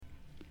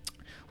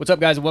What's up,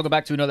 guys, and welcome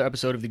back to another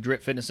episode of the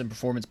Grit Fitness and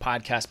Performance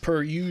Podcast.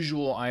 Per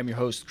usual, I am your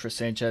host, Chris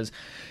Sanchez,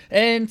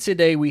 and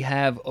today we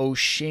have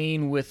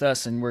O'Shane with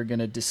us, and we're going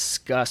to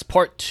discuss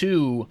part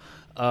two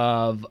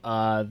of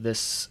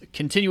this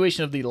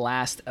continuation of the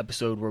last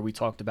episode where we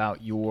talked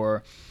about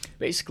your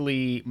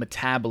basically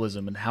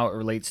metabolism and how it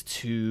relates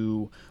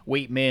to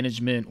weight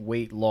management,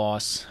 weight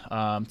loss,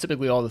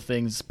 typically all the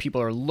things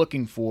people are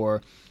looking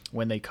for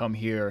when they come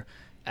here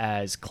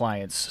as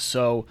clients.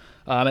 So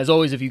as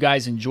always, if you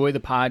guys enjoy the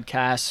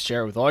podcast,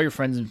 share it with all your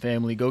friends and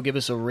family. Go give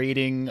us a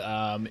rating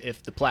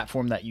if the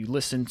platform that you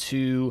listen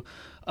to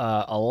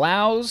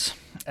allows,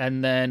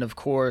 and then of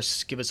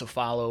course give us a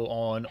follow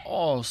on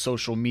all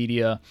social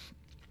media,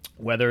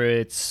 whether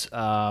it's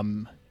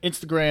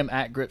Instagram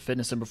at Grit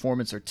Fitness and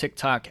Performance, or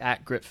TikTok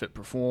at Grit Fit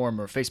Perform,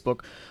 or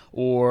Facebook,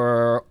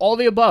 or all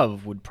the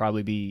above would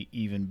probably be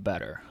even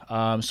better.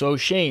 So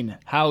Shane,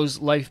 how's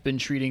life been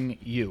treating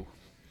you?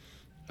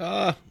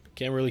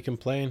 Can't really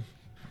complain.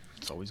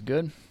 It's always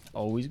good.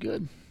 Always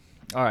good.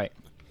 All right.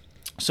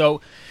 So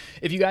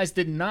if you guys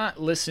did not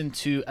listen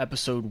to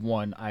episode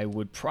 1, I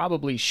would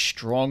probably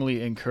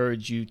strongly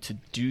encourage you to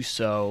do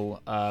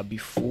so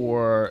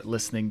before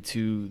listening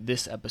to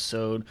this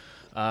episode.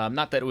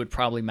 Not that it would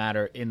probably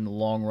matter in the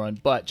long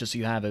run, but just so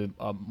you have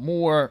a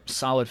more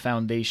solid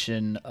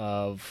foundation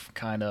of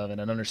kind of an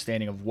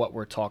understanding of what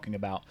we're talking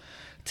about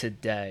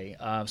today.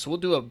 So we'll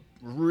do a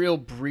real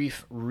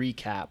brief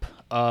recap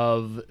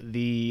of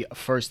the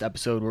first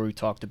episode where we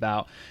talked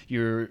about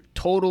your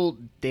total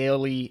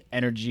daily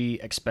energy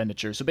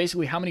expenditure. So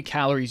basically how many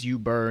calories you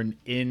burn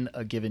in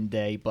a given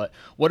day, but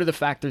what are the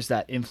factors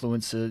that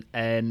influence it,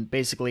 and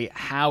basically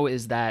how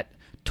is that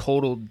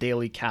total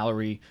daily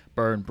calorie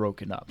burn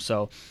broken up.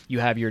 So you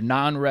have your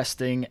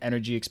non-resting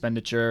energy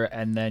expenditure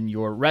and then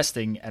your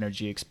resting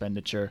energy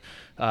expenditure.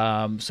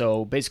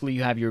 So basically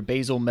you have your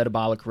basal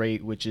metabolic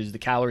rate, which is the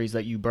calories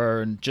that you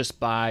burn just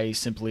by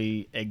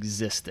simply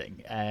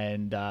existing.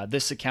 And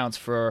this accounts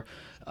for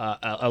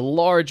a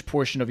large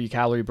portion of your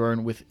calorie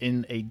burn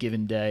within a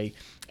given day.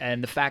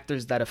 And the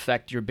factors that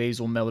affect your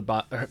basal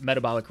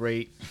metabolic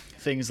rate,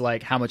 things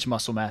like how much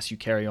muscle mass you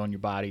carry on your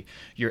body,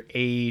 your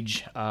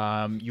age,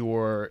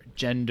 your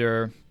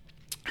gender,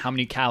 how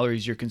many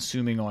calories you're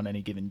consuming on any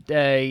given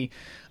day,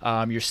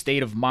 your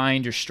state of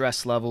mind, your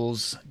stress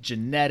levels,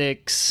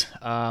 genetics,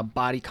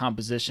 body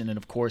composition, and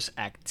of course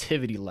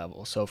activity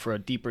level. So for a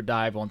deeper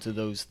dive onto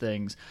those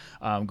things,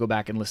 go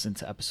back and listen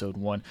to episode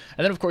 1.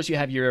 And then of course you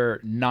have your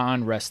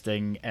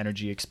non-resting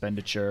energy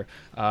expenditure,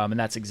 and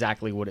that's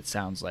exactly what it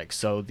sounds like.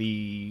 So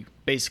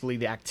basically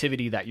the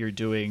activity that you're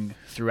doing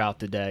throughout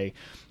the day,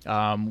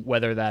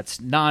 whether that's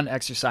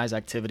non-exercise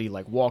activity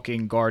like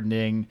walking,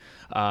 gardening,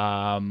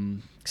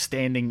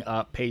 standing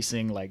up,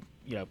 pacing, like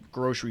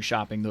grocery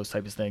shopping, those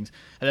types of things.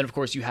 And then of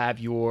course you have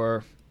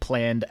your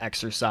planned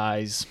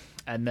exercise,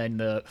 and then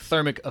the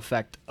thermic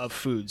effect of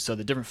foods. So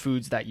the different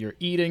foods that you're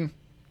eating,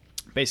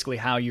 basically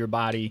how your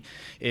body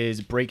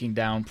is breaking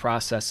down,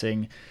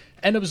 processing,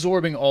 and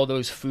absorbing all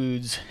those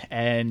foods.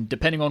 And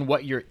depending on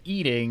what you're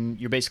eating,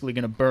 you're basically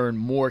going to burn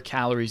more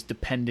calories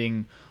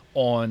depending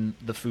on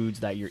the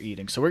foods that you're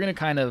eating. So we're going to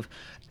kind of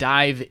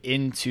dive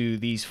into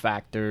these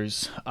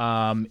factors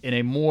in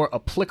a more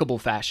applicable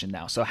fashion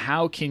now. So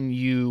how can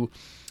you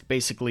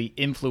basically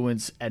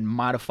influence and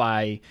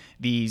modify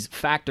these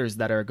factors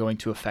that are going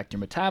to affect your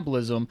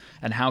metabolism,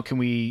 and how can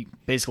we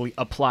basically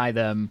apply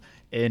them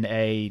in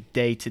a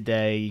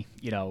day-to-day,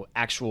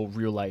 actual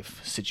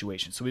real-life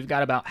situation? So we've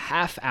got about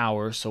half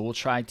hour, so we'll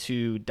try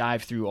to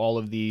dive through all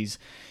of these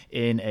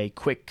in a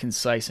quick,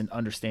 concise, and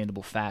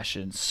understandable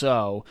fashion.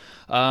 So,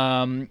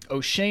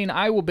 O'Shane,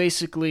 I will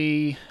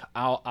basically,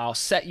 I'll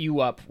set you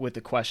up with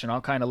the question.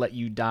 I'll kind of let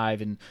you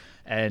dive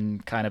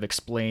and kind of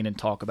explain and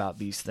talk about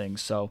these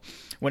things. So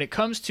when it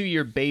comes to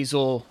your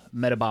basal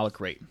metabolic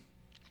rate,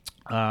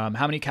 how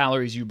many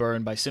calories you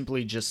burn by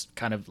simply just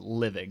kind of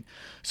living.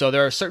 So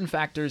there are certain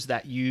factors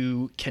that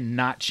you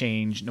cannot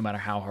change no matter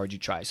how hard you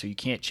try. So you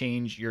can't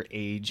change your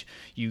age.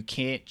 You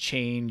can't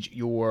change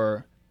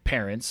your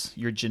parents,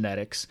 your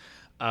genetics.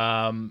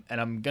 And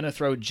I'm going to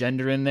throw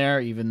gender in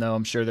there, even though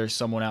I'm sure there's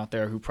someone out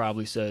there who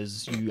probably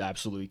says you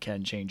absolutely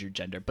can change your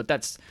gender.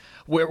 But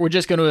we're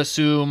just going to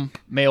assume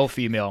male,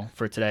 female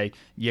for today.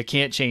 You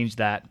can't change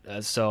that.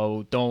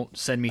 So don't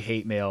send me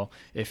hate mail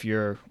if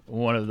you're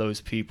one of those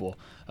people.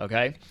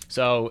 Okay?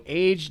 So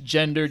age,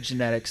 gender,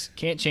 genetics,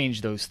 can't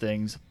change those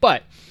things.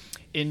 But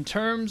in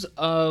terms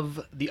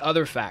of the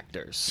other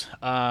factors,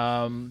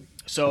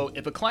 so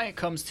if a client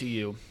comes to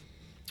you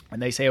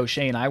and they say, "Oh,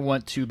 Shane, I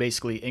want to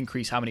basically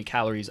increase how many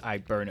calories I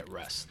burn at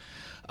rest."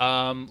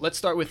 Let's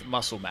start with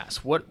muscle mass.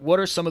 What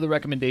are some of the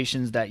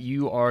recommendations that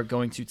you are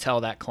going to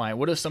tell that client?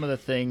 What are some of the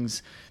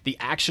things, the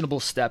actionable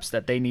steps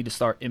that they need to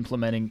start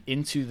implementing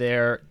into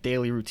their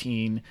daily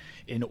routine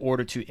in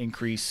order to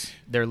increase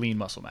their lean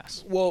muscle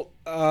mass? Well,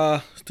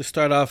 to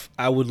start off,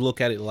 I would look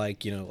at it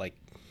like,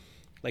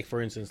 like for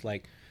instance,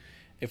 like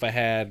if I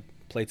had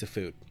plates of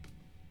food,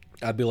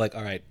 I'd be like,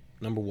 all right,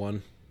 number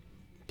one,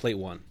 plate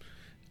one,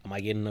 am I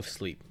getting enough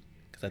sleep?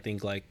 Because I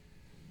think like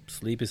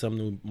sleep is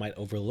something we might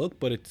overlook,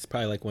 but it's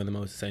probably like one of the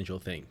most essential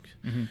things.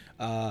 Mm-hmm.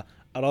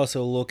 I'd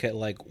also look at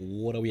like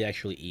what are we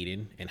actually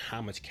eating and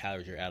how much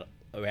calories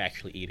are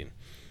actually eating.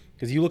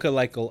 Because you look at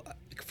like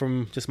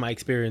from just my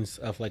experience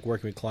of like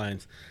working with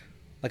clients,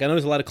 like I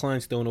notice a lot of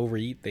clients don't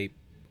overeat, they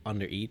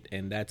undereat,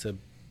 and that's a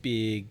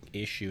big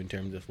issue in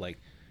terms of like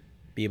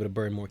be able to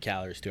burn more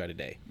calories throughout a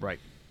day. Right.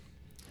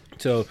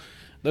 So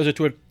those are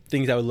two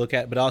things I would look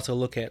at, but also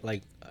look at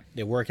like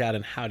their workout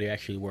and how they're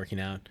actually working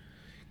out.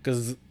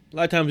 Because a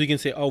lot of times you can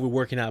say, oh, we're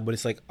working out, but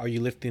it's like, are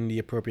you lifting the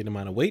appropriate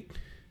amount of weight?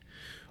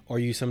 Are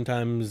you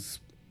sometimes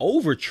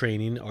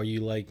overtraining? Are you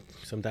like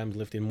sometimes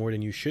lifting more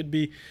than you should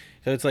be?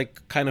 So it's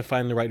like kind of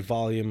finding the right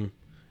volume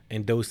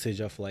and dosage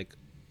of like,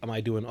 am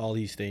I doing all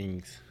these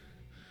things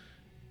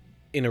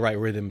in the right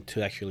rhythm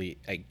to actually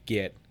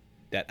get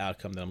that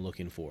outcome that I'm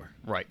looking for?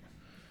 Right.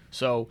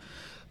 So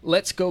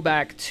let's go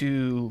back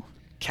to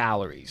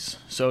calories.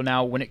 So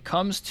now when it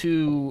comes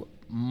to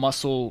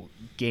muscle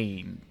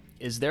gain,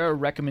 is there a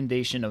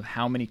recommendation of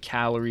how many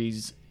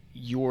calories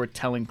you're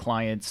telling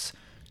clients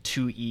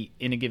to eat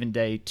in a given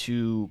day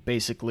to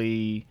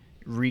basically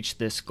reach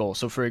this goal?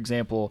 So for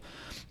example,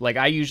 like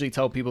I usually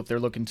tell people if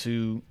they're looking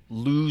to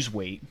lose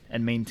weight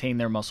and maintain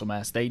their muscle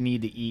mass, they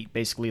need to eat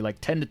basically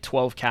like 10 to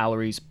 12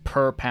 calories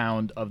per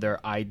pound of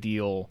their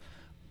ideal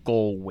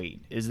goal weight.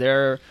 Is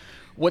there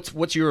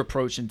what's your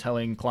approach in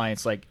telling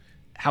clients like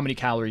how many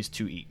calories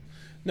to eat?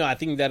 No, I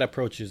think that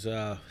approach is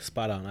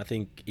spot on. I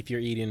think if you're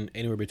eating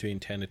anywhere between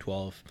 10 to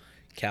 12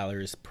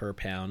 calories per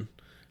pound,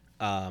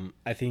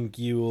 I think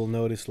you will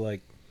notice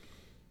like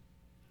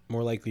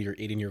more likely you're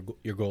eating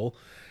your goal.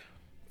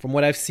 From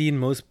what I've seen,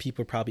 most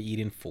people are probably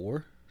eating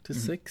 4 to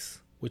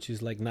 6, which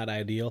is like not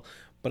ideal.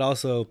 But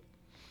also,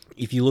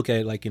 if you look at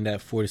it like in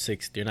that 4 to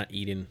 6, they're not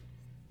eating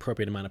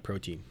appropriate amount of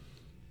protein.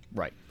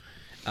 Right.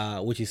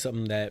 Which is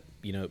something that,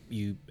 you know,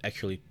 you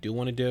actually do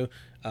want to do.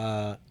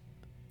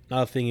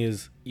 Another thing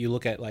is you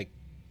look at like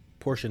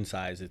portion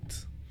size.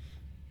 It's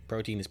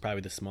protein is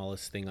probably the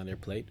smallest thing on their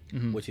plate,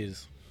 which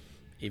is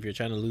if you're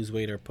trying to lose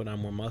weight or put on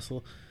more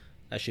muscle,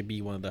 that should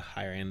be one of the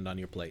higher end on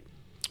your plate.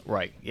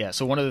 Right. Yeah.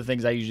 So one of the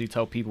things I usually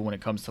tell people when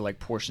it comes to like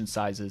portion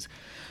sizes,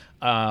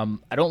 I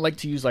don't like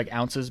to use like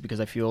ounces because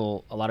I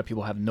feel a lot of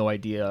people have no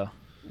idea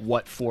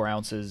what 4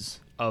 ounces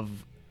of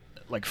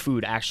like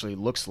food actually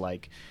looks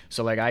like.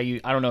 So like I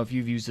don't know if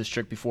you've used this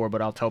trick before,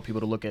 but I'll tell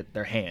people to look at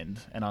their hand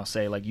and I'll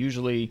say like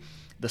usually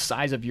the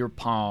size of your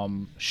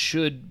palm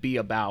should be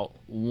about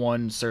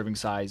 1 serving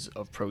size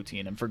of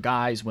protein. And for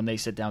guys, when they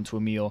sit down to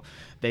a meal,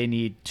 they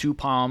need 2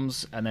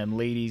 palms. And then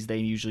ladies, they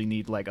usually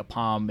need like a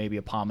palm, maybe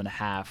a palm and a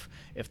half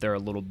if they're a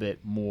little bit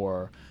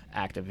more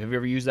active. Have you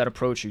ever used that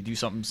approach or do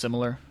something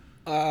similar?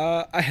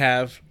 I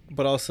have,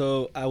 but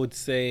also I would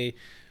say,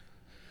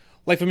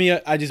 like for me,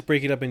 I just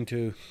break it up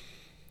into,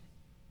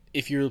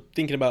 if you're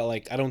thinking about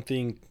like, I don't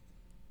think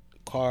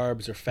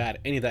carbs or fat,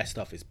 any of that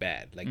stuff is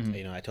bad. Like,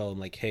 you know, I tell them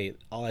like, hey,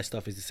 all that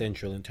stuff is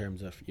essential in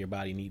terms of your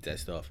body needs that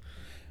stuff.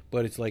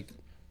 But it's like,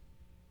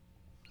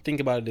 think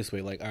about it this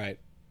way. Like, all right,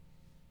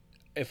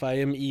 if I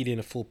am eating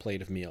a full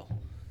plate of meal,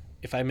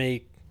 if I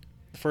make,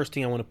 the first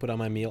thing I want to put on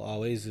my meal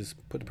always is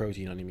put the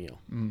protein on your meal.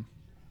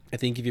 I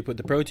think if you put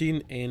the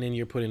protein and then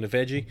you're putting the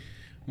veggie,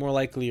 more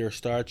likely your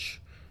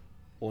starch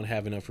won't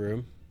have enough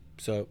room.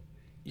 So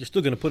you're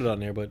still going to put it on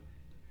there, but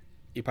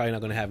you're probably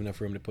not going to have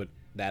enough room to put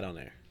that on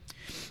there.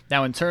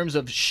 Now, in terms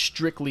of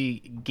strictly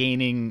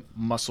gaining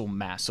muscle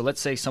mass, so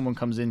let's say someone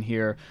comes in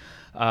here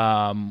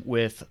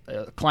with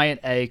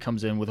client A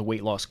comes in with a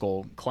weight loss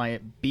goal,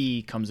 client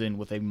B comes in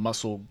with a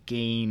muscle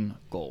gain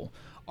goal.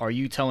 Are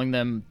you telling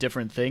them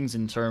different things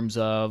in terms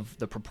of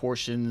the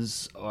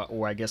proportions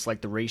or I guess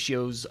like the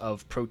ratios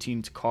of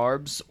protein to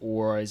carbs,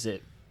 or is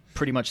it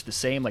pretty much the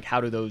same? Like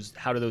how do those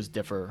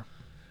differ?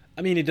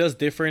 I mean, it does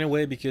differ in a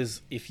way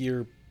because if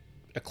you're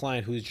a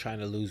client who's trying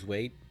to lose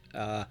weight,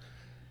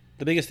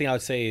 the biggest thing I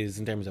would say is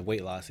in terms of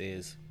weight loss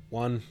is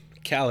one,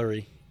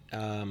 calorie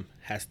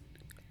has,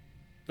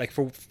 like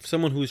for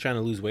someone who's trying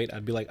to lose weight,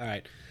 I'd be like, all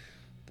right,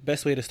 the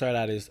best way to start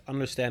out is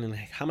understanding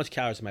how much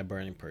calories am I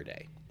burning per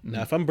day.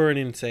 Now, if I'm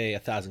burning, say,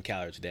 1,000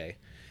 calories a day,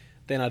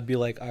 then I'd be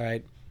like, all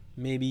right,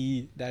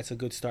 maybe that's a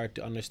good start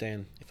to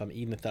understand if I'm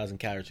eating 1,000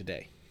 calories a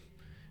day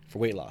for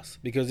weight loss.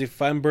 Because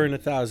if I'm burning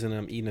 1,000 and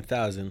I'm eating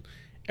 1,000,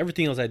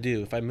 everything else I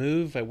do, if I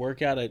move, if I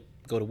work out, I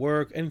go to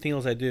work, anything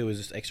else I do is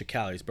just extra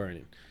calories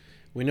burning.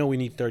 We know we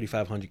need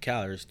 3,500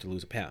 calories to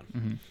lose a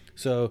pound.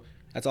 So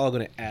that's all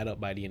going to add up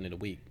by the end of the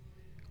week,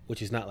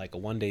 which is not like a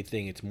one-day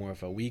thing. It's more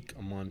of a week,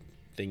 a month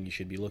thing you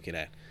should be looking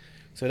at.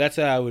 So that's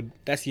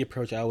the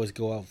approach I always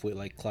go off with,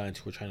 like clients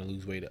who are trying to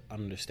lose weight to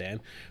understand.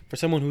 For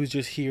someone who's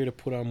just here to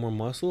put on more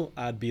muscle,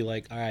 I'd be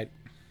like, all right,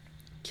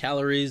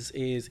 calories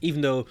is,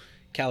 even though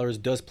calories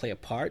does play a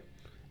part,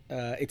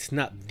 it's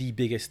not the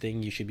biggest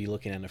thing you should be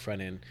looking at in the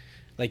front end.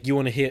 Like you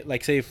want to hit,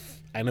 like say if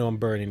I know I'm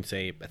burning,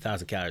 say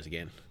 1,000 calories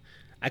again,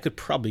 I could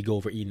probably go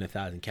over eating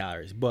 1,000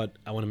 calories, but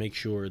I want to make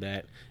sure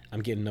that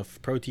I'm getting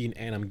enough protein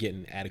and I'm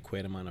getting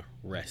adequate amount of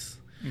rest.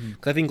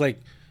 Because I think like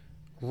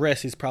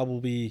rest is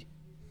probably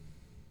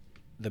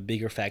the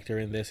bigger factor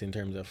in this in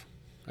terms of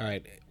all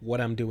right,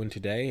 what I'm doing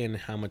today and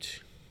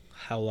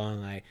how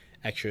long I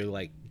actually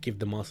like give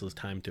the muscles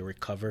time to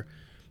recover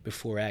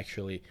before I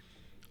actually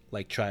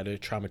like try to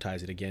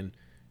traumatize it again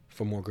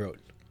for more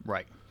growth.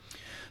 Right.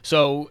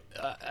 So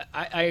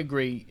I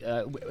agree.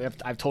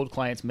 I've told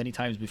clients many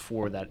times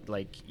before that,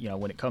 like,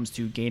 when it comes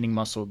to gaining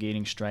muscle,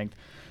 gaining strength,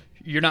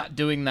 you're not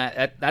doing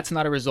that. That's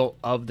not a result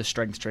of the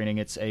strength training.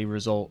 It's a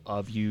result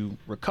of you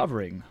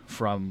recovering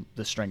from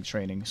the strength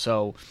training.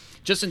 So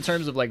just in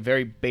terms of like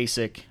very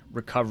basic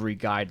recovery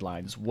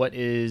guidelines, what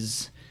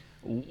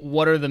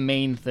are the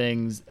main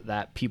things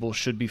that people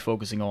should be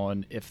focusing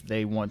on if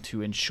they want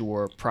to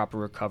ensure proper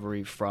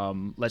recovery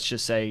from, let's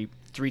just say,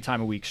 3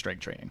 times a week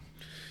strength training?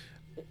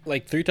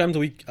 Like 3 times a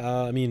week,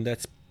 I mean,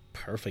 that's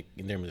perfect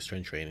in terms of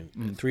strength training.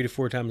 3 to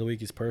 4 times a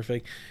week is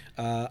perfect.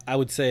 I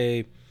would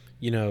say,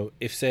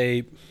 if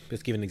say,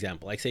 let's give an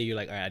example. Like say you're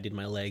like, all right, I did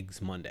my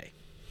legs Monday.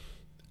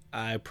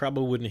 I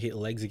probably wouldn't hit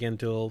legs again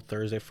till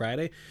Thursday,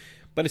 Friday.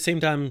 But at the same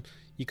time,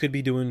 you could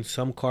be doing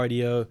some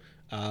cardio,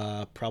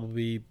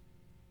 probably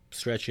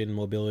stretching,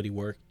 mobility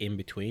work in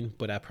between.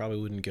 But I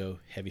probably wouldn't go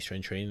heavy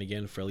strength training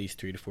again for at least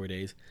 3 to 4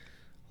 days.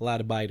 Allow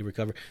the body to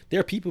recover. There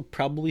are people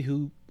probably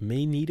who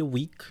may need a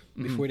week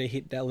before they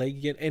hit that leg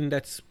again, and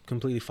that's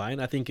completely fine.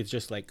 I think it's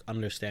just like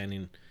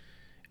understanding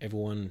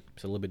everyone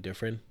is a little bit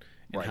different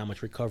and how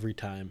much recovery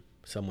time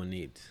someone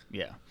needs.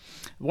 Yeah.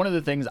 One of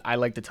the things I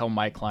like to tell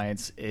my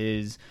clients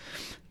is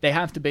they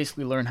have to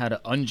basically learn how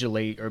to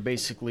undulate or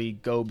basically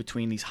go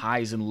between these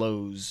highs and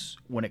lows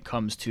when it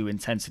comes to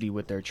intensity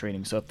with their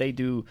training. So if they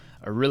do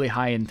a really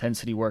high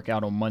intensity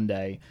workout on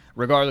Monday,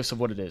 regardless of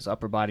what it is,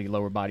 upper body,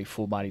 lower body,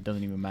 full body,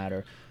 doesn't even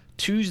matter.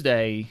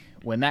 Tuesday,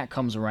 when that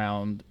comes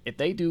around, if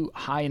they do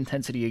high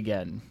intensity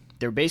again,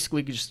 they're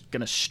basically just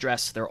going to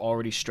stress their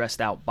already stressed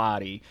out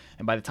body.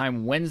 And by the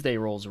time Wednesday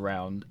rolls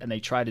around and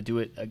they try to do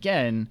it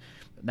again,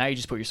 now you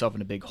just put yourself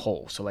in a big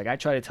hole. So like I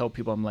try to tell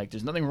people, I'm like,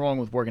 there's nothing wrong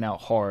with working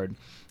out hard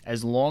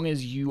as long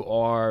as you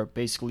are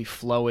basically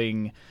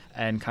flowing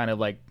and kind of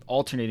like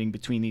alternating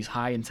between these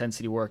high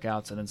intensity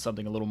workouts and then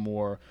something a little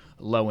more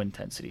low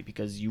intensity,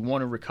 because you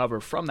want to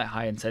recover from that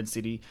high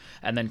intensity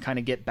and then kind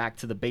of get back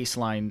to the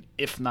baseline,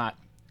 if not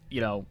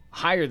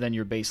higher than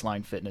your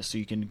baseline fitness, so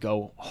you can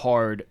go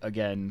hard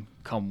again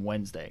come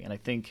Wednesday. And I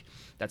think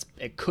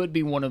it could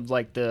be one of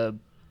like the,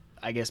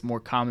 I guess, more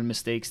common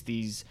mistakes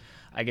these,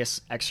 I guess,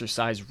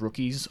 exercise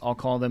rookies, I'll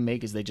call them,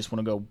 make, is they just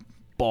want to go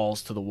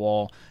balls to the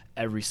wall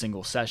every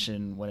single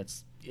session, when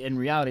it's in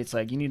reality, it's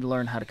like you need to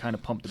learn how to kind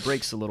of pump the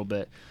brakes a little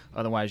bit.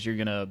 Otherwise, you're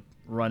going to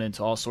run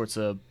into all sorts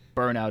of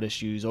burnout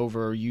issues,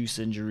 overuse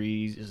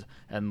injuries,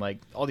 and like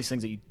all these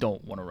things that you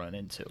don't want to run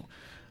into.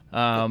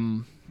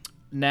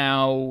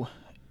 Now,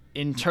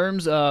 in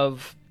terms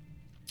of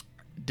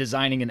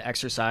designing an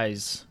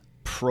exercise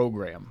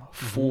program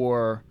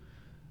for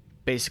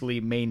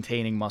basically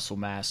maintaining muscle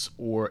mass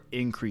or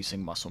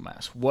increasing muscle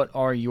mass, what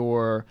are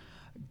your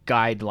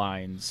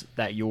guidelines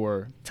that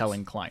you're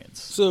telling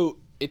clients? So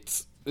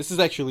this is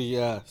actually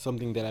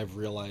something that I've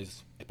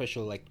realized,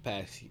 especially like the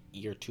past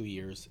year, 2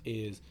 years,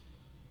 is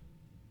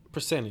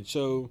percentage.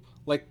 So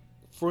like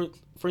for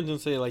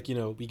instance, say like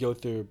we go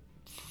through,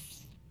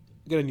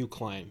 get a new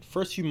client.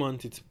 First few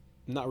months, it's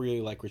not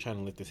really like we're trying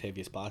to lift as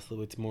heavy as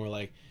possible. It's more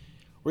like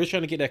we're just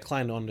trying to get that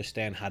client to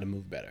understand how to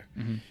move better.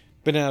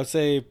 But now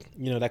say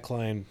that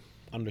client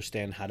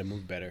understands how to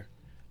move better,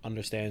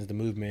 understands the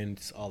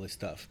movements, all this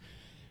stuff.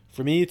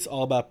 For me, it's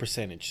all about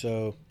percentage.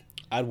 So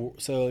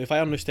if I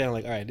understand,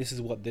 like, all right, this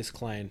is what this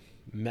client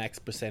max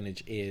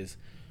percentage is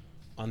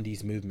on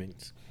these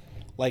movements.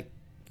 Like,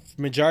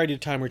 majority of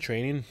the time we're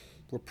training,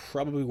 we're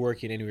probably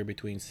working anywhere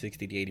between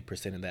 60 to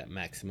 80% of that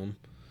maximum.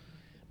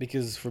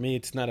 Because for me,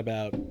 it's not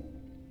about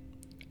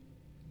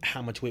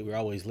how much weight we're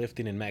always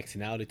lifting and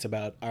maxing out. It's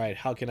about, all right,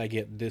 how can I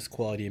get this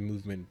quality of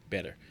movement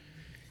better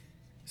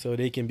so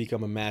they can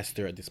become a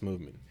master at this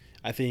movement?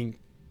 I think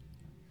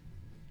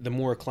the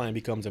more a client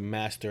becomes a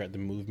master at the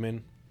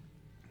movement,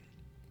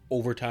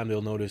 over time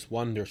they'll notice,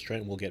 one, their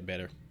strength will get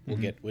better.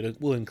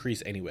 Will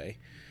increase anyway.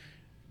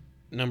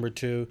 Number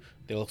two,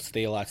 they'll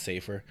stay a lot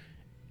safer.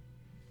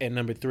 And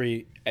number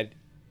three,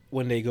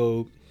 when they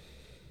go,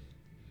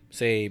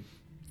 say,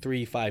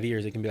 3-5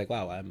 years, they can be like,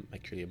 wow, I'm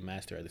actually a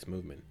master at this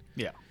movement.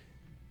 Yeah.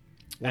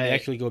 When they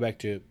actually go back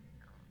to,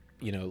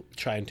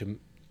 trying to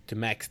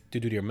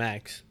do their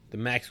max, the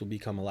max will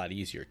become a lot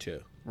easier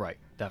too. Right,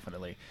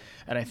 definitely.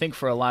 And I think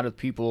for a lot of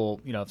people,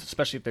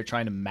 especially if they're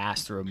trying to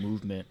master a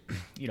movement,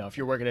 if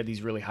you're working at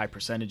these really high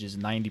percentages,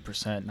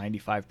 90%,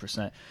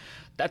 95%,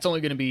 that's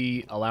only going to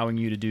be allowing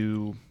you to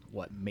do,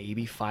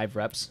 maybe 5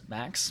 reps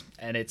max.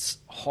 And it's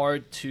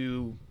hard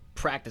to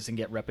practice and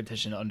get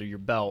repetition under your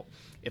belt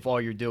if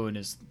all you're doing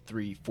is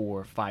 3,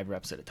 4, 5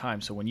 reps at a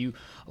time. So when you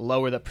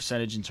lower that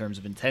percentage in terms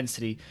of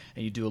intensity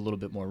and you do a little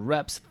bit more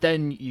reps,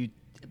 then you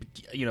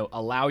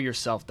allow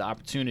yourself the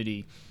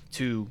opportunity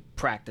to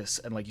practice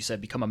and, like you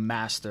said, become a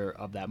master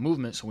of that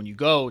movement. So when you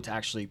go to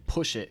actually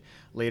push it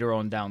later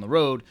on down the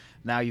road,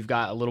 now you've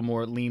got a little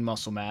more lean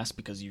muscle mass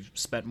because you've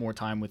spent more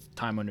time with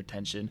time under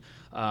tension.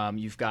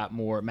 You've got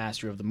more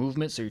mastery of the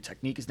movement, so your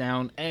technique is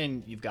down,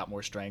 and you've got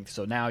more strength.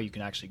 So now you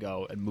can actually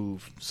go and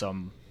move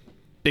some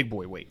big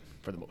boy weight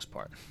for the most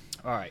part.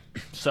 All right,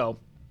 so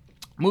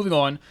moving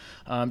on,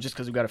 just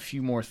because we've got a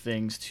few more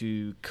things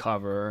to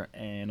cover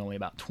and only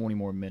about 20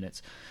 more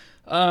minutes.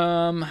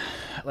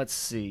 Let's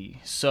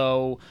see.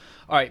 So,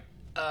 all right,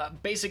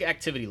 basic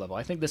activity level.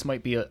 I think this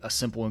might be a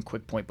simple and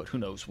quick point, but who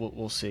knows?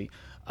 We'll see.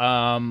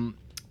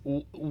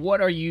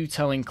 What are you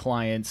telling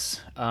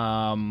clients?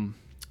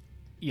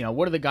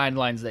 What are the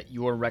guidelines that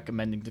you're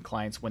recommending to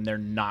clients when they're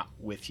not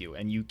with you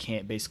and you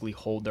can't basically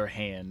hold their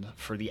hand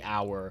for the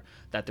hour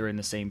that they're in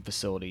the same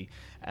facility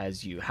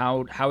as you?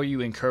 How are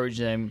you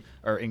encouraging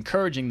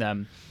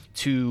them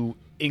to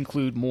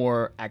include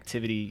more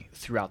activity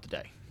throughout the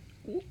day?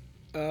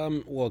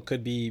 Well, it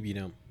could be,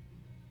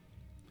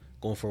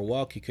 going for a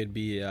walk. It could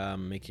be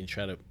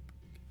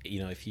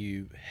if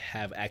you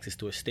have access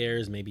to a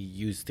stairs, maybe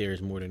use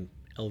stairs more than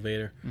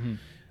elevator.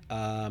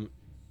 Mm-hmm.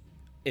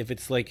 If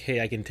it's like,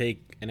 hey, I can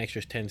take an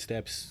extra 10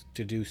 steps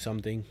to do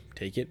something,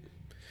 take it.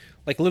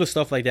 Like little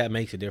stuff like that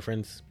makes a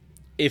difference.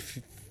 If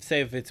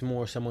it's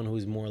more someone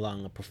who's more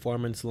along a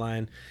performance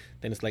line,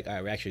 then it's like, all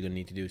right, we're actually going to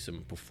need to do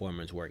some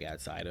performance work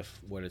outside of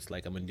what it's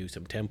like I'm going to do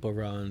some tempo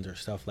runs or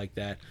stuff like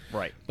that.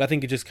 Right. But I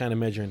think you just kind of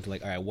measure into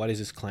like, all right, what is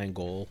this client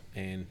goal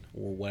and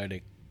what are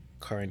the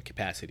current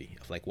capacity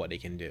of like what they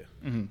can do.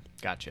 Mm-hmm.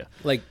 Gotcha.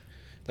 Like,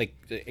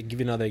 give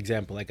you another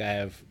example. Like I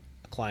have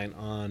a client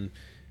on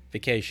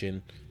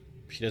vacation.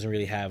 She doesn't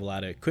really have a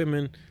lot of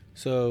equipment.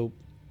 So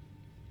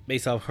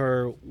based off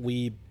her,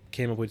 we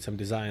came up with some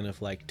design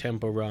of like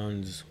tempo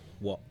runs,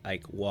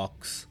 like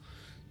walks,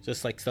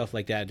 just like stuff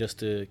like that, just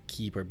to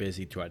keep her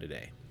busy throughout the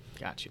day.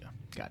 Gotcha.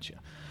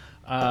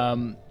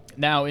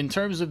 Now, in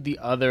terms of the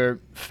other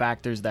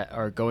factors that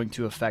are going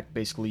to affect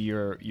basically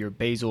your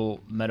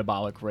basal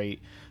metabolic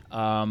rate,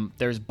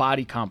 there's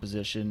body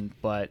composition,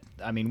 but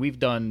I mean, we've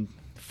done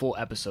full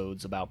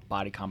episodes about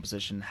body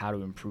composition, how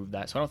to improve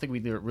that. So I don't think we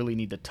really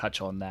need to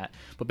touch on that.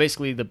 But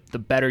basically, the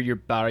better your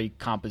body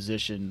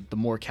composition, the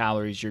more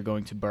calories you're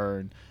going to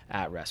burn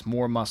at rest.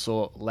 More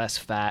muscle, less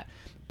fat,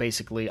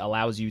 basically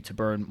allows you to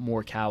burn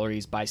more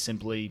calories by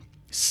simply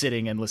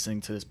sitting and listening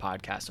to this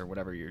podcast or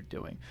whatever you're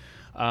doing.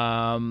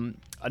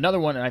 Another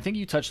one, and I think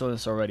you touched on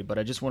this already, but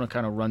I just want to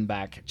kind of run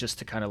back just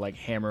to kind of like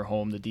hammer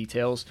home the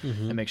details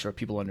and make sure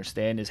people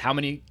understand, is how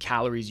many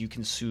calories you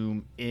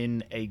consume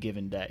in a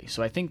given day.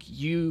 So I think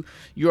you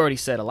already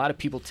said a lot of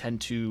people tend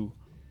to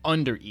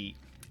undereat,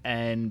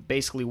 and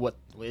basically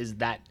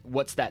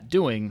what's that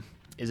doing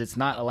is it's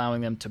not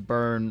allowing them to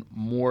burn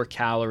more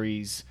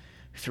calories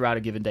throughout a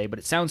given day. But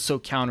it sounds so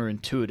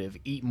counterintuitive.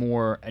 Eat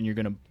more and you're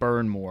going to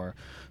burn more.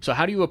 So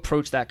how do you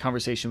approach that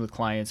conversation with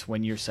clients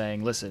when you're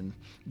saying, listen,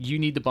 you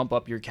need to bump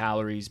up your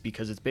calories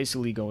because it's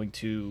basically going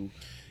to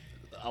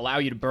allow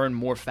you to burn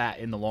more fat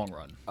in the long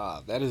run?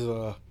 That is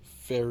a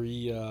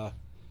very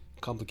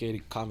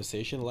complicated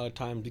conversation a lot of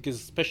times, because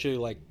especially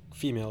like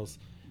females,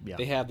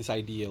 they have this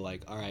idea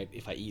like, all right,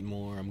 if I eat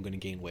more, I'm going to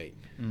gain weight.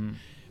 Mm-hmm.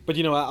 But,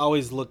 I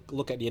always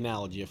look at the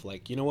analogy of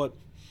like, you know what?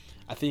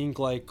 I think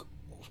like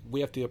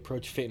we have to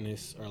approach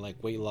fitness or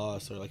like weight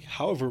loss or like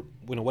however,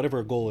 whatever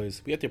our goal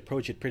is, we have to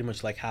approach it pretty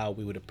much like how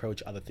we would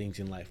approach other things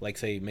in life. Like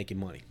say making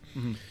money.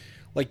 Mm-hmm.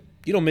 Like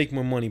you don't make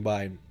more money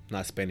by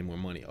not spending more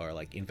money or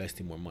like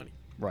investing more money.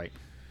 Right.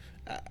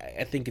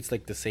 I think it's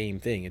like the same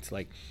thing. It's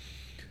like,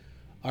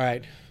 all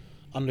right,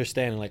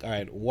 understanding like, all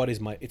right,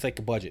 it's like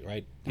a budget,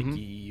 right? Like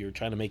you're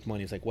trying to make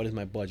money. It's like, what is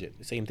my budget?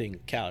 The same thing,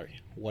 calorie.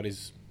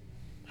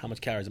 How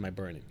much calories am I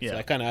burning? Yeah. So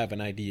I kind of have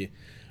an idea.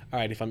 All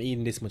right, if I'm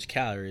eating this much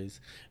calories,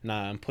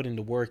 I'm putting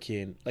the work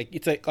in. Like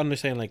it's like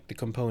understanding like the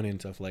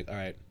components of like, all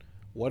right,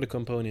 what are the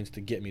components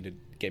to get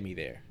me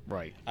there?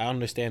 Right. I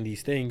understand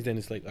these things, then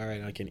it's like, all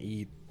right, I can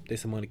eat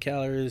this amount of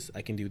calories,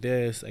 I can do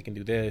this,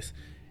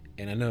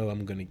 and I know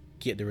I'm gonna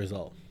get the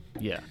result.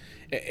 Yeah.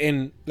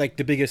 And like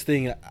the biggest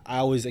thing I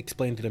always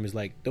explain to them is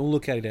like, don't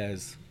look at it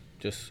as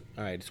just,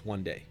 all right, it's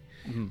one day.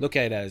 Mm-hmm. Look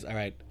at it as, all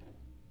right,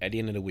 at the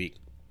end of the week.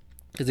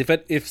 Because if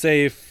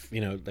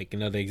like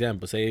another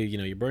example, say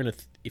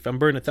if I'm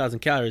burning 1,000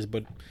 calories,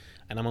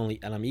 and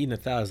I'm eating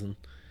 1,000,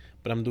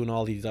 but I'm doing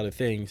all these other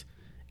things,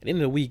 at the end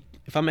of the week,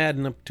 if I'm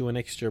adding up to an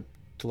extra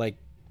to like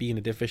being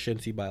a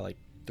deficiency by like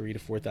 3,000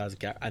 to 4,000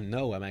 calories, I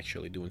know I'm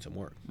actually doing some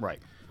work. Right.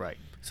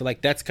 So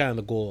like that's kind of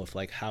the goal of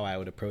like how I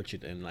would approach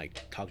it and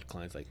like talk to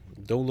clients. Like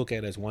don't look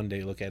at it as one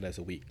day, look at it as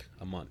a week,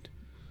 a month,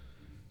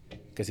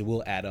 because it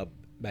will add up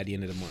by the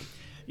end of the month.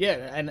 Yeah,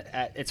 and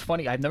it's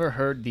funny. I've never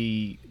heard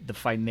the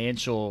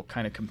financial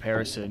kind of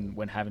comparison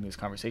when having this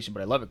conversation,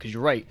 but I love it because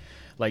you're right.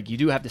 Like you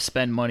do have to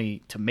spend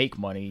money to make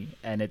money,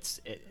 and it's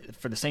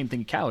for the same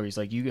thing. Calories,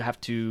 like you have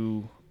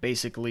to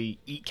basically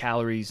eat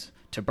calories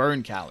to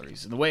burn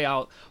calories. And the way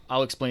I'll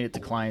explain it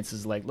to clients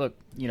is like, look,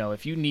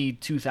 if you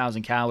need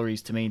 2,000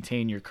 calories to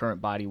maintain your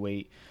current body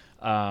weight,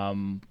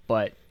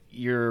 but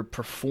you're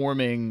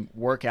performing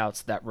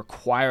workouts that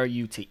require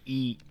you to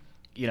eat,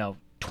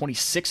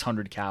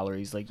 2,600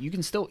 calories, like you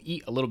can still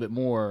eat a little bit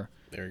more.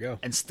 There you go.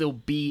 And still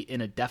be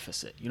in a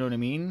deficit. You know what I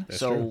mean? That's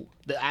so true.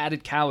 The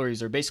added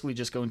calories are basically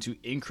just going to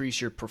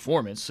increase your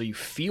performance. So you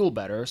feel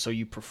better, so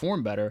you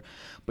perform better,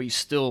 but you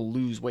still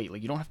lose weight.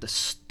 Like you don't have to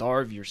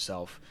starve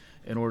yourself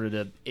in order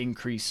to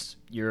improve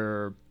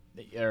your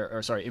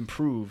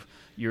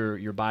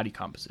body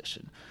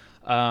composition.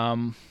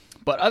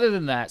 But other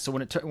than that, so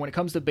when it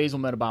comes to basal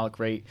metabolic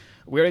rate,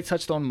 we already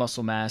touched on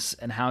muscle mass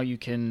and how you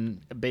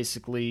can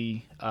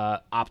basically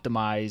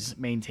optimize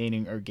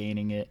maintaining or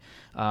gaining it.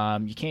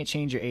 You can't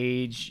change your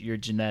age, your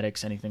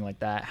genetics, anything like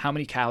that. How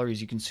many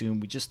calories you consume,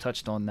 we just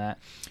touched on that.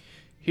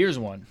 Here's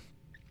one.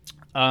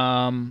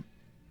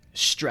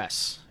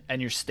 Stress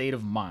and your state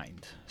of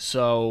mind.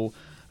 So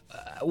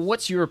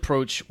what's your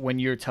approach when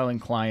you're telling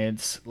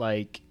clients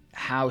like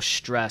how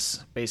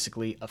stress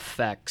basically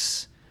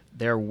affects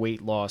their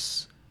weight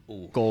loss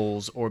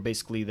goals, or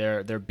basically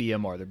their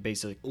BMR, their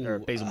basal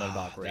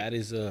metabolic rate?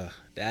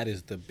 That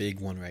is the big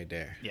one right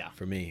there. Yeah.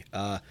 For me,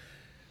 I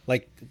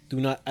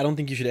don't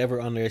think you should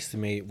ever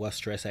underestimate what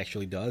stress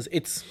actually does.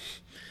 It's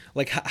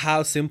like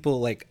how simple,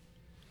 like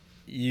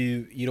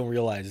you don't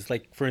realize. It's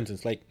like, for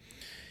instance, like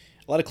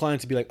a lot of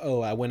clients would be like,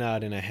 oh, I went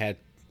out and I had,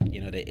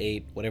 they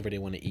ate whatever they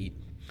want to eat.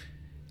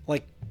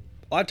 Like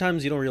a lot of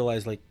times you don't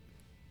realize, like,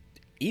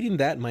 eating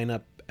that might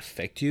not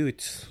affect you.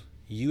 It's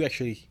you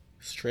actually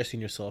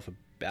stressing yourself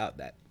about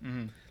that.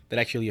 Mm-hmm. That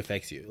actually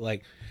affects you.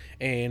 Like,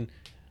 and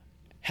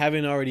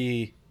having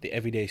already the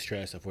everyday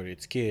stress of whether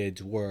it's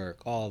kids,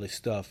 work, all this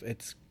stuff,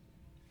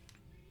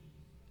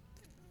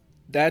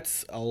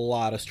 that's a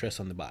lot of stress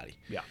on the body.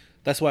 Yeah.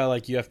 That's why,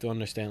 like, you have to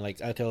understand,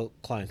 like, I tell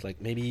clients,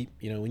 like, maybe,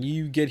 when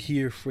you get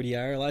here for the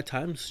hour, a lot of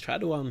times try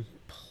to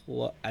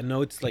unplug. I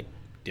know it's, like,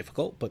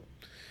 difficult, but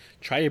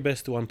try your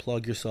best to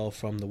unplug yourself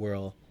from the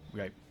world.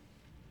 Right.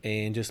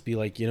 And just be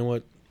like, you know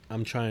what?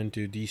 I'm trying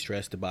to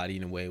de-stress the body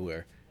in a way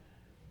where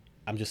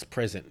I'm just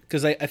present.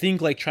 Because I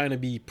think, like, trying to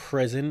be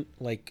present,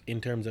 like, in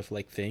terms of,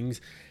 like,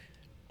 things,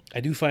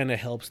 I do find that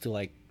helps to,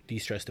 like,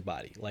 de-stress the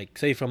body. Like,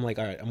 say if I'm like,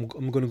 all right, I'm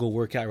going to go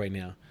work out right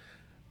now.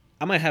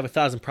 I might have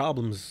 1,000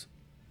 problems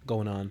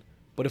going on.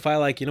 But if I,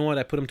 like, you know what,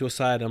 I put them to a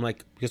side, I'm,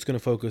 like, just going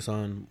to focus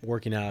on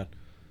working out,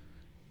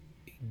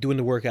 doing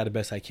the workout the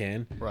best I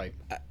can. Right.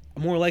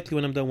 I'm more likely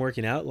when I'm done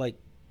working out, like,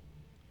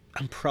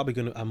 I'm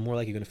more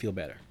likely going to feel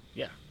better.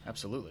 Yeah,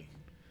 absolutely.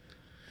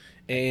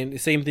 And the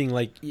same thing,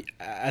 like,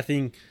 I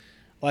think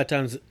a lot of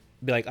times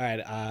be like, all right,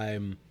 I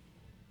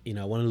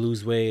want to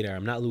lose weight, or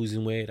I'm not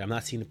losing weight, or I'm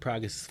not seeing the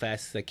progress as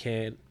fast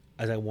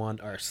as I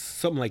want, or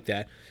something like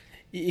that.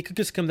 It could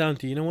just come down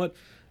to, you know what,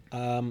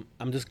 I'm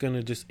just going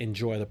to just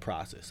enjoy the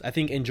process. I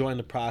think enjoying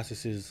the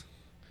process is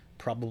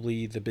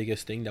probably the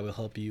biggest thing that will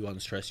help you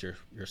unstress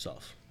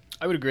yourself.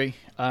 I would agree.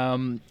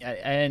 And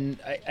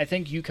I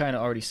think you kind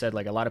of already said,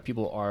 like, a lot of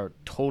people are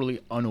totally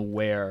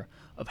unaware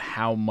of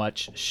how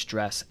much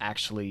stress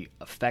actually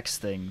affects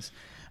things.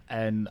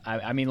 And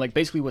I mean, like,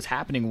 basically what's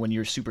happening when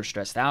you're super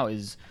stressed out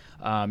is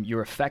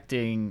you're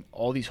affecting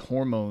all these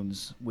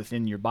hormones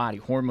within your body,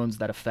 hormones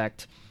that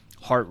affect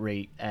heart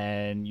rate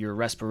and your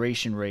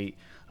respiration rate,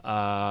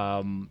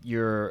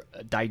 your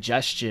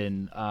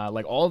digestion,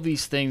 like all of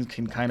these things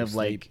can kind of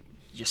like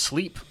you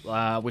sleep,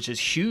 which is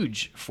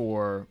huge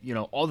for,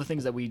 all the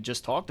things that we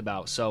just talked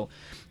about. So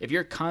if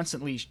you're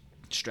constantly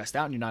stressed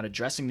out and you're not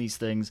addressing these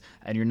things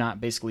and you're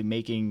not basically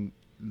making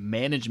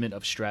management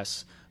of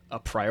stress a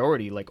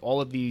priority, like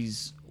all of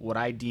these, what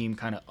I deem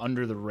kind of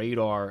under the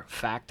radar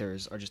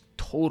factors are just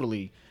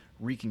totally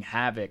wreaking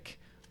havoc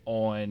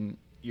on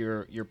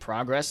your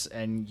progress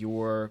and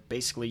your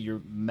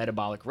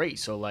metabolic rate.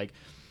 So like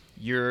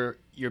you're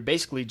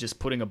basically just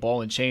putting a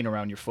ball and chain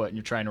around your foot and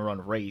you're trying to run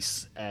a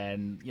race,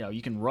 and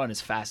you can run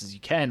as fast as you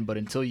can, but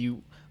until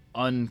you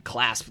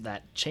unclasp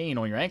that chain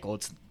on your ankle,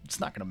 it's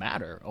not going to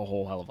matter a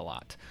whole hell of a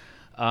lot.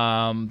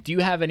 Do you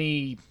have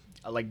any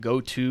like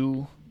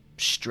go-to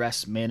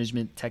stress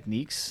management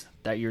techniques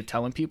that you're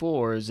telling people,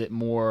 or is it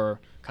more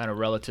kind of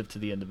relative to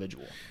the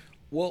individual?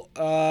 Well,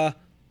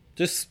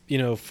 just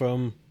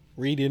from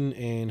reading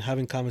and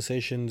having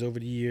conversations over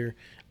the year,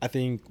 I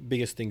think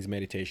biggest thing is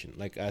meditation.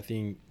 Like, I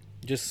think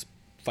just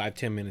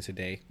 5-10 minutes a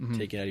day,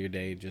 take it out of your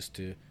day just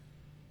to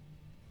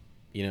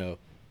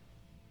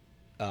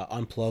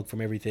unplug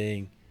from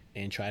everything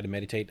and try to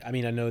meditate. I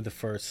mean, I know the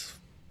first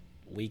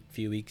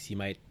few weeks you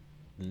might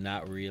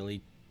not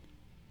really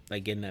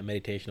like get in that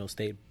meditational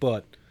state,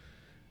 but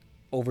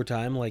over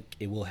time, like,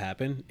 it will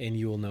happen and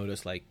you will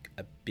notice like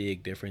a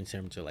big difference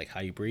in terms of like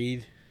how you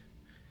breathe,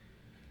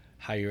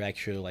 how you're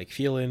actually like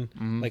feeling.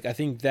 Like, I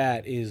think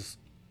that is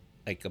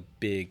like a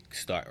big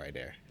start right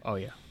there. Oh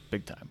yeah,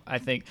 big time.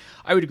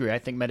 I would agree. I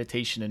think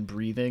meditation and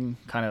breathing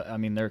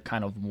they're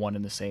kind of one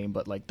and the same,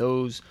 but like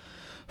those,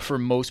 for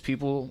most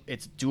people,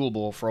 it's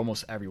doable for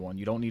almost everyone.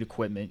 You don't need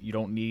equipment. You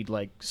don't need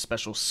like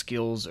special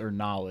skills or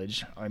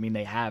knowledge. I mean,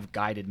 they have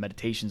guided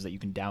meditations that you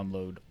can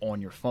download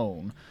on your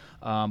phone.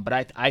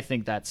 But I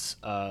think that's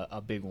a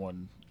big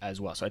one as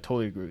well. So I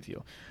totally agree with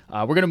you.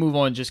 We're going to move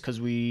on just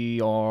because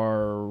we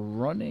are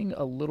running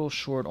a little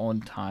short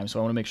on time. So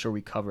I want to make sure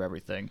we cover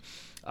everything.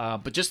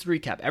 But just to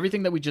recap,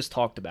 everything that we just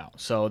talked about.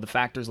 So the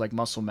factors like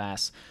muscle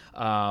mass,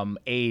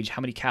 age,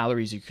 how many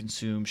calories you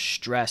consume,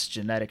 stress,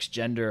 genetics,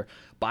 gender,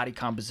 body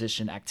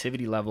composition,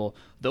 activity level,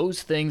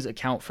 those things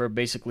account for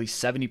basically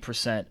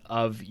 70%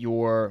 of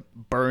your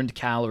burned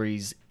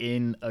calories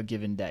in a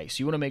given day.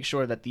 So you want to make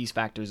sure that these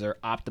factors are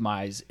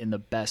optimized in the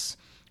best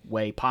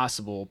way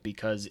possible,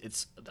 because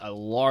it's a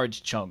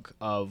large chunk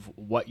of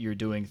what you're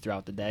doing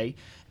throughout the day,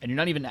 and you're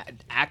not even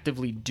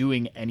actively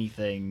doing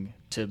anything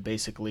to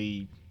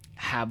basically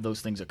have those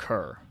things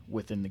occur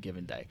within the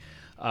given day.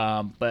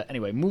 But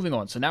anyway, moving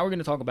on. So now we're going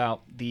to talk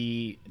about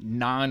the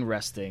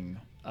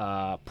non-resting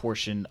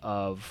portion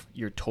of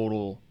your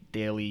total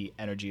daily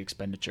energy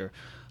expenditure.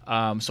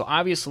 So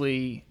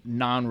obviously,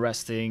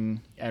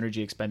 non-resting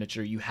energy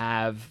expenditure, you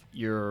have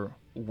your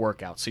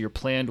workouts, so your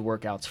planned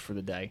workouts for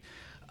the day.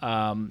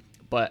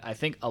 But I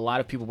think a lot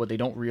of people, what they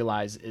don't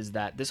realize is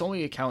that this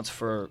only accounts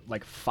for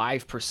like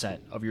 5%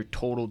 of your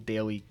total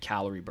daily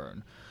calorie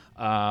burn.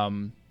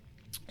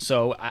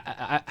 So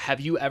have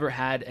you ever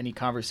had any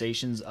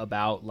conversations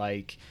about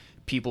like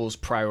people's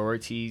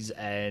priorities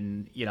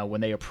and, you know, when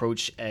they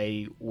approach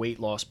a weight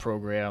loss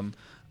program,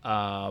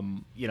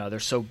 you know, they're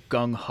so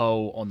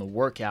gung-ho on the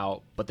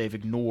workout, but they've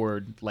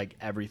ignored like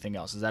everything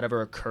else. Has that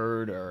ever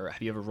occurred, or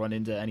have you ever run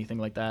into anything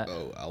like that?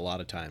 Oh, a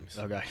lot of times.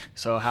 Okay.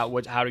 So how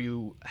are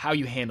you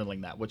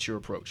handling that? What's your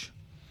approach?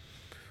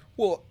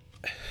 Well,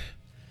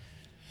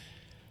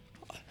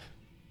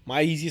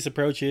 my easiest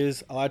approach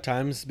is a lot of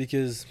times,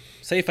 because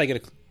say if I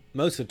get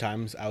most of the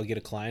times I'll get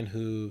a client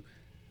who,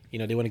 you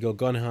know, they want to go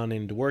gun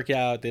hunting to work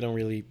out. They don't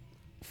really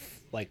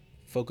like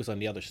focus on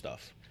the other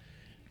stuff.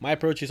 My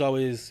approach is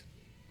always,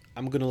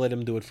 I'm going to let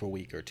them do it for a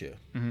week or two.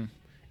 Mm-hmm.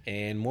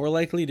 And more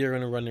likely they're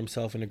going to run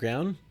themselves in the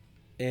ground.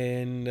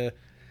 And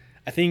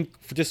I think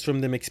just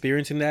from them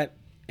experiencing that,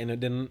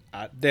 and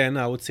then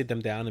I would sit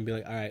them down and be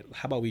like, all right,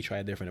 how about we try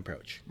a different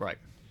approach? Right.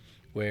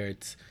 Where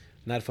it's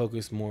not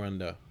focused more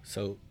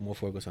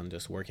focused on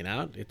just working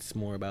out. It's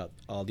more about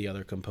all the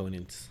other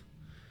components.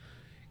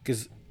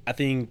 Because I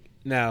think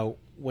now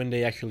when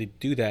they actually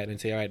do that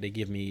and say, all right, they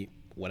give me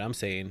what I'm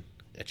saying,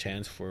 a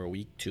chance for a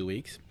week, 2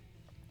 weeks,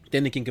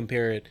 then they can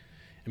compare it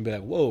and be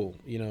like, whoa,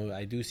 you know,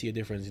 I do see a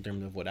difference in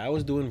terms of what I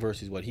was doing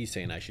versus what he's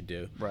saying I should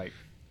do. Right.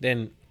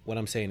 Then what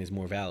I'm saying is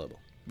more valuable.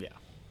 Yeah,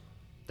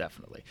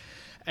 definitely.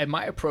 And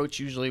my approach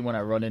usually when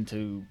I run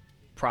into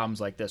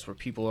problems like this where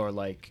people are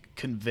like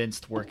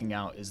convinced working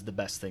out is the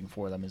best thing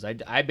for them is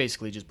I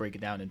basically just break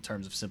it down in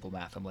terms of simple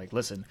math. I'm like,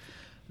 listen,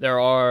 there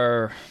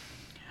are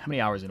how many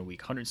hours in a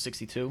week?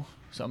 162,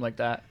 something like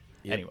that.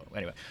 Yep.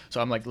 Anyway, so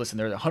I'm like, listen,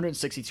 there's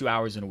 162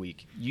 hours in a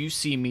week. You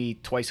see me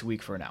twice a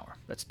week for an hour.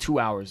 That's 2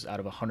 hours out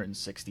of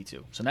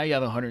 162. So now you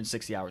have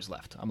 160 hours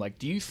left. I'm like,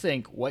 do you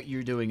think what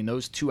you're doing in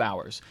those 2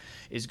 hours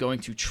is going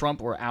to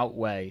trump or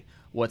outweigh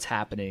what's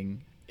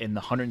happening in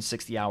the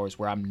 160 hours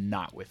where I'm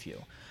not with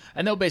you?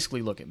 And they'll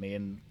basically look at me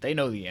and they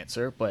know the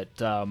answer, but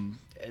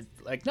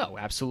like, no,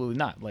 absolutely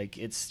not. Like,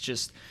 it's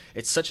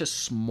such a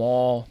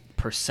small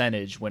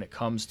percentage when it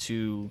comes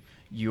to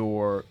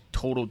your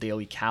total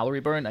daily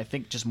calorie burn. I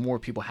think just more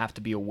people have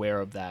to be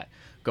aware of that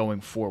going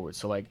forward.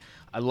 So like,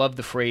 I love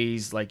the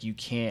phrase, like, you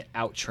can't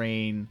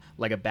out-train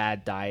like a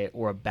bad diet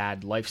or a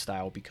bad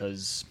lifestyle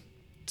because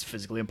it's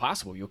physically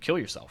impossible. You'll kill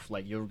yourself.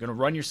 Like, you're going to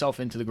run yourself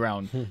into the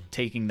ground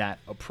taking that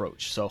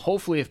approach. So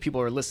hopefully if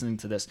people are listening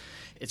to this,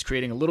 it's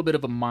creating a little bit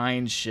of a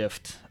mind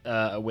shift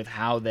with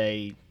how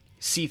they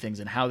see things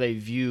and how they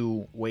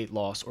view weight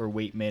loss or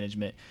weight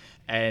management.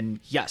 And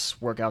yes,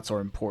 workouts are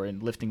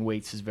important. Lifting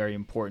weights is very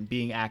important.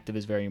 Being active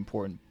is very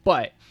important.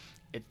 But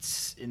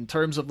it's, in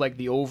terms of like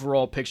the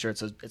overall picture,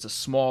 it's a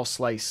small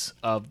slice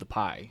of the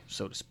pie,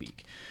 so to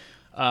speak.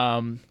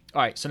 All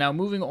right, so now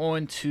moving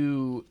on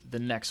to the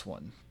next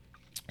one.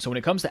 So when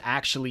it comes to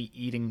actually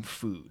eating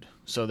food,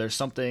 so there's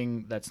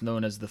something that's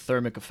known as the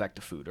thermic effect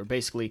of food, or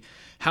basically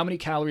how many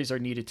calories are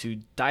needed to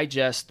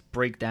digest,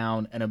 break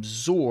down, and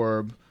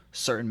absorb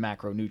certain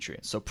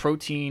macronutrients. So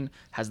protein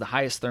has the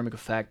highest thermic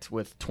effect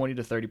with 20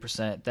 to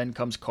 30%, then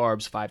comes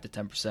carbs 5 to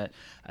 10%,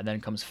 and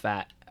then comes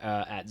fat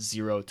at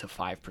 0 to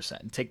 5%.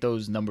 And take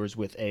those numbers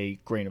with a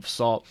grain of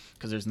salt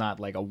because there's not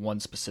like a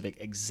one specific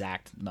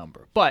exact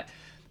number. But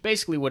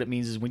basically what it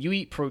means is when you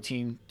eat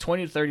protein,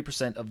 20 to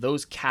 30% of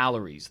those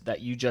calories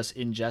that you just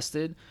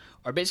ingested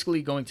are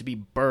basically going to be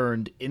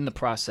burned in the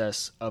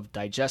process of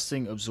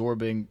digesting,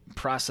 absorbing,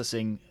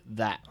 processing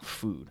that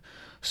food.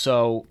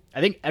 So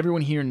I think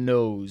everyone here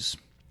knows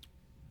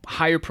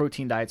higher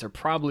protein diets are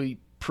probably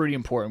pretty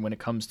important when it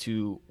comes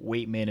to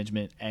weight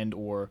management and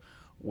or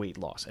weight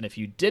loss. And if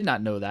you did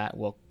not know that,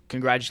 well,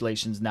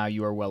 congratulations. Now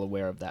you are well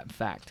aware of that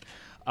fact.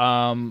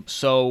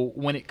 So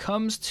when it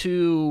comes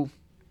to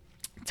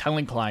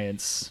telling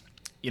clients,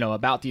 you know,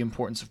 about the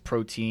importance of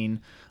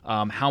protein,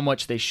 how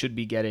much they should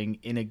be getting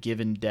in a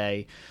given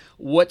day,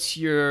 what's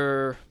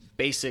your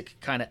basic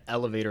kind of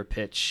elevator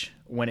pitch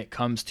when it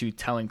comes to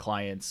telling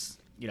clients,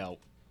 you know,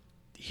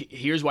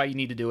 here's why you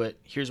need to do it.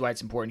 Here's why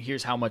it's important.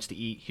 Here's how much to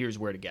eat. Here's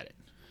where to get it.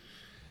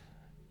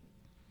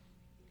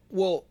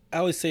 Well,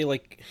 I would say,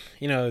 like,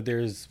 you know,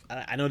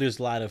 I know there's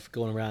a lot of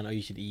going around, oh,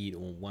 you should eat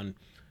 1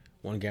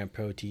 gram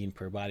protein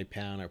per body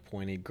pound or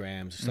 0.8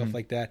 grams or stuff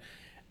like that.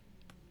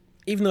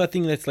 Even though I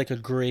think that's like a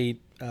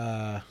great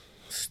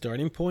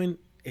starting point,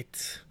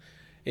 it's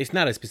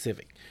not as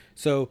specific.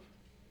 So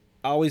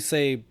I always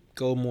say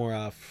go more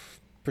off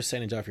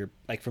percentage off your,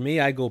 like for me,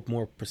 I go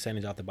more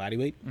percentage off the body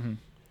weight.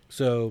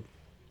 So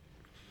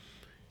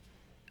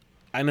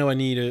I know I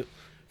need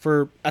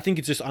I think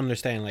it's just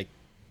understanding,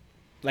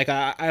 like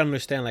I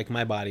understand, like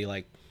my body,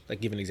 like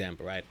give an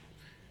example, right?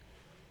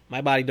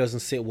 My body doesn't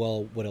sit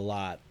well with a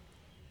lot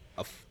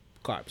of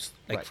carbs,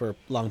 like for a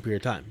long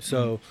period of time.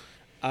 So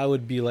I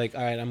would be like,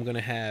 all right, I'm going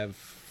to have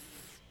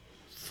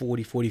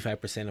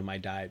 45% of my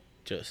diet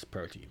just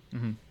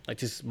protein. Like,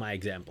 just my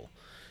example.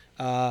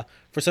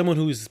 For someone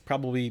who's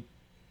probably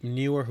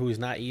newer, who's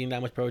not eating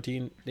that much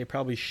protein, they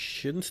probably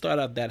shouldn't start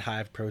out that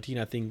high of protein.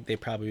 I think they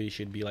probably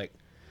should be like,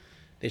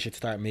 they should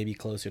start maybe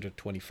closer to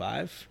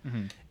 25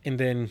 and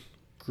then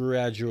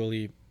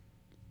gradually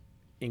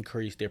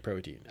increase their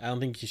protein. I don't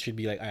think you should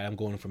be like, all right, I'm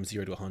going from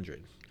 0 to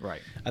 100.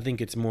 Right. I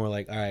think it's more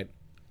like, all right,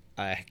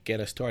 I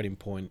get a starting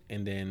point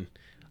and then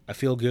I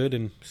feel good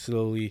and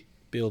slowly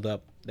build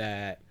up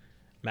that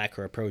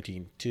macro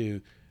protein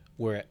to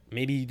where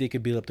maybe they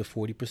could build up to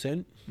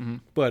 40%,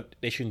 but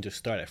they shouldn't just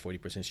start at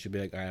 40%. It should be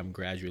like, all right, I'm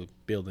gradually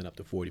building up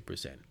to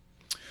 40%.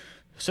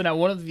 So now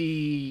one of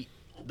the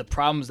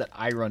problems that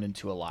I run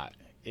into a lot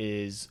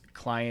is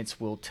clients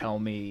will tell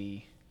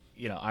me,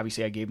 you know,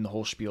 obviously I gave them the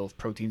whole spiel of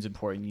protein's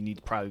important. You need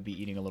to probably be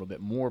eating a little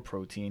bit more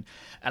protein.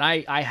 And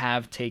I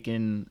have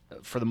taken,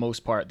 for the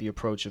most part, the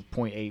approach of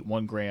 0.8,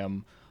 1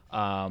 gram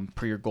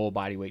per your goal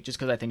body weight, just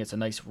because I think it's a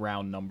nice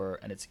round number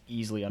and it's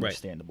easily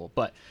understandable.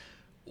 But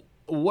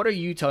what are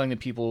you telling the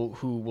people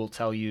who will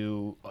tell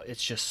you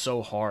it's just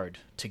so hard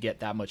to get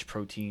that much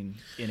protein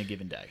in a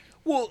given day?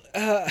 Well,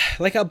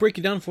 like I'll break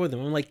it down for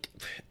them. I'm like,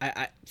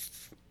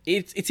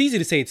 it's easy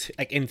to say it's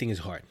like anything is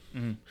hard.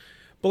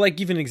 But like,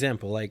 give an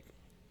example. Like,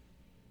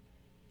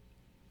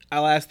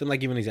 I'll ask them, like,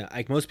 give an example.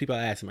 Like, most people,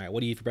 I ask them, all right, what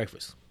do you eat for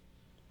breakfast?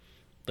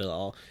 They'll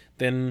all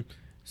then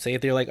say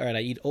if they're like, all right, I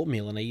eat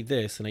oatmeal and I eat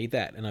this and I eat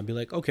that. And I'll be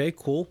like, okay,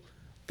 cool.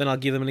 Then I'll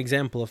give them an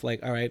example of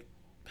like, all right,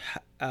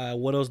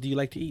 what else do you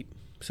like to eat?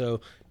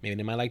 So maybe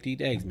they might like to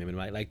eat eggs. Maybe they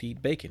might like to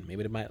eat bacon.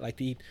 Maybe they might like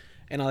to eat,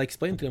 and I'll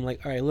explain to them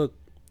like, all right, look,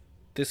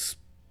 this,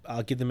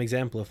 I'll give them an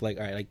example of like,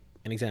 all right, like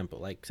an example,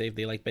 like say if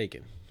they like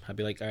bacon, I'll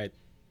be like, all right,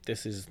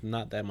 this is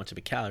not that much of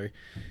a calorie,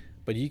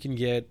 but you can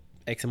get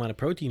X amount of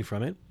protein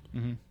from it.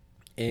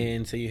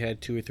 And say you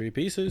had 2 or 3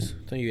 pieces,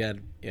 so you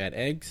had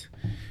eggs.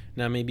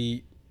 Now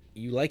maybe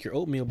you like your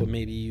oatmeal, but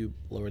maybe you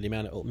lower the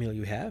amount of oatmeal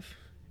you have,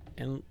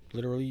 and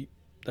literally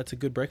that's a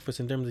good breakfast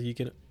in terms of you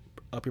can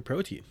up your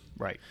protein.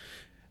 Right.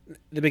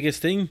 The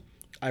biggest thing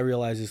I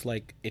realize is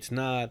like it's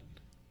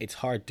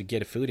hard to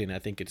get a food in. I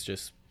think it's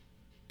just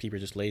people are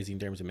just lazy in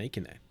terms of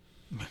making that.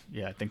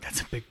 Yeah, I think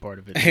that's a big part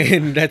of it.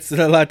 And that's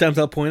a lot of times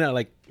I'll point out,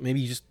 like, maybe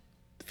you just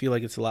feel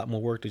like it's a lot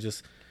more work to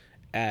just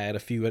add a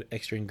few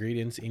extra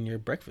ingredients in your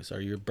breakfast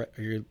or your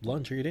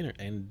lunch or your dinner,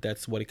 and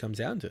that's what it comes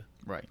down to.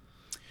 Right.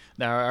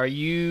 Now, are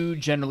you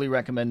generally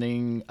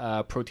recommending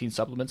protein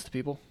supplements to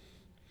people?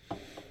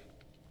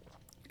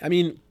 I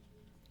mean,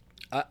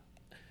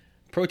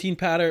 protein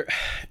powder,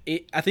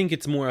 I think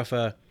it's more of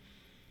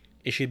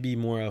it should be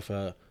more of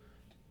a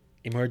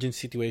emergency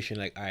situation.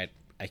 Like, all right,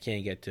 I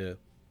can't get to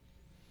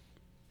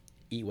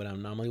eat what I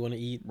normally want to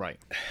eat. Right.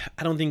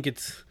 I don't think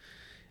it's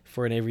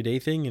for an everyday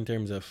thing in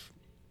terms of,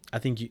 I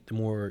think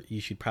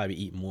you should probably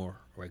eat more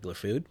regular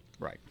food.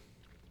 Right.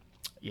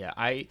 Yeah,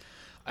 I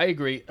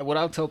agree. What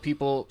I'll tell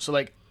people, so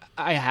like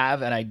I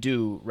have and I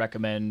do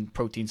recommend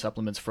protein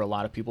supplements for a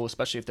lot of people,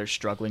 especially if they're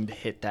struggling to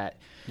hit that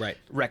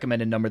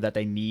recommended number that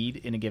they need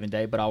in a given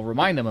day. But I'll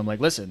remind them, I'm like,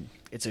 listen,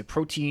 it's a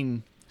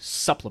protein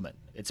supplement.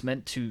 It's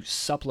meant to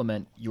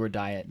supplement your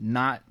diet,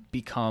 not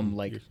become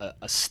like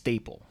a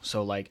staple.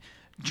 So like,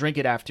 drink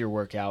it after your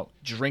workout.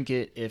 Drink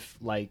it if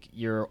like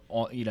you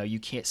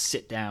can't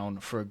sit down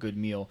for a good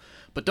meal,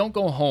 but don't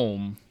go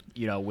home,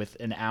 with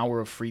an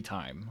hour of free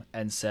time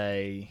and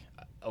say,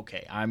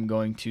 okay, I'm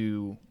going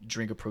to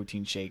drink a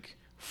protein shake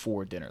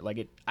for dinner.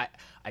 Like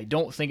I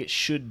don't think it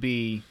should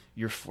be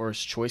your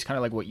first choice. Kind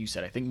of like what you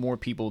said. I think more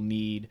people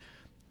need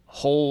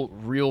whole,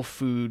 real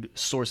food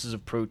sources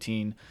of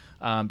protein,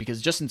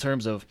 because just in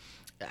terms of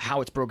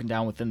how it's broken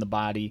down within the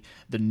body,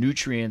 the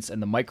nutrients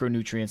and the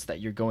micronutrients that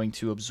you're going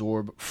to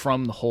absorb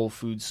from the whole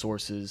food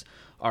sources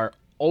are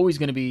always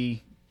going to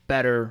be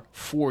better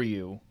for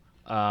you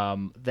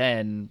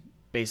than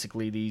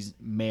basically these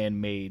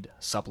man-made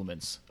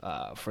supplements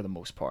for the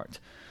most part.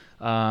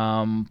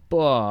 But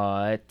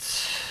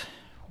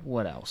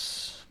what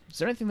else? Is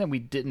there anything that we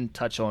didn't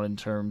touch on in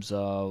terms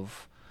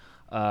of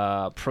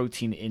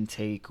protein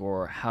intake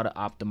or how to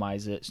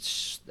optimize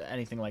it,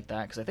 anything like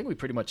that? Because I think we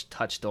pretty much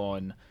touched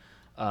on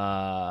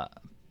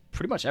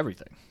pretty much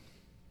everything.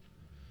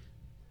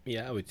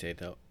 Yeah, I would say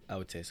so.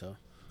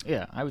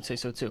 Yeah, I would say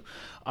so too.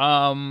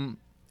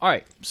 All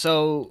right,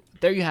 so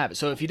there you have it.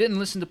 So if you didn't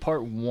listen to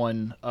part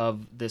 1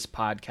 of this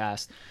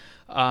podcast,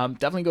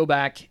 definitely go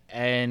back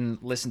and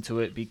listen to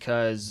it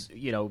because,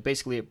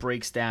 basically it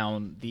breaks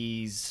down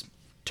these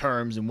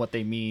terms and what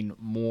they mean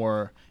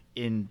more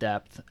in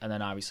depth. And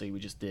then obviously we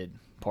just did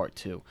part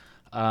 2.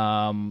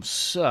 Just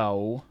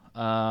to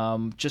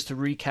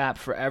recap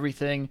for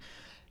everything,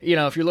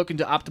 if you're looking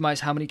to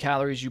optimize how many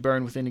calories you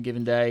burn within a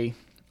given day,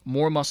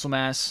 more muscle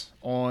mass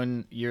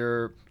on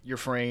your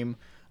frame,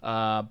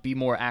 be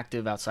more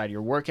active outside of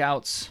your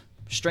workouts,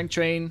 strength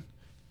train,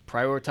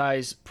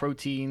 prioritize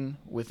protein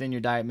within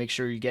your diet, make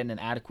sure you're getting an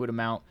adequate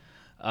amount,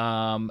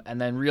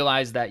 and then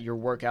realize that your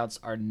workouts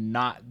are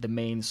not the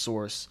main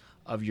source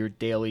of your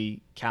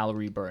daily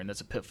calorie burn.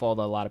 That's a pitfall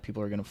that a lot of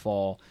people are going to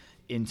fall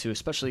into,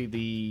 especially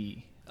the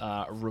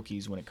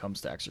rookies when it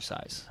comes to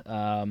exercise.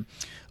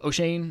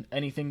 O'Shane,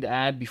 anything to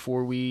add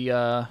before we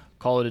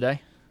call it a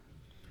day?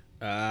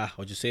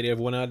 I'll just say to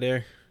everyone out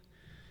there,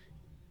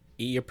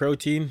 eat your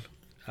protein,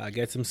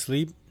 get some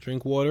sleep,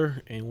 drink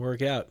water, and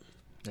work out.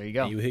 There you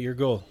go. And you hit your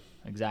goal.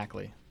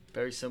 Exactly.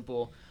 Very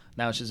simple.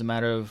 Now it's just a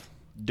matter of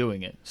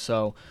doing it.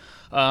 So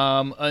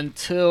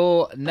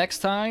until next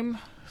time,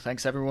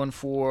 thanks everyone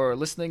for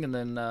listening, and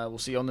then we'll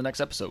see you on the next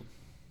episode.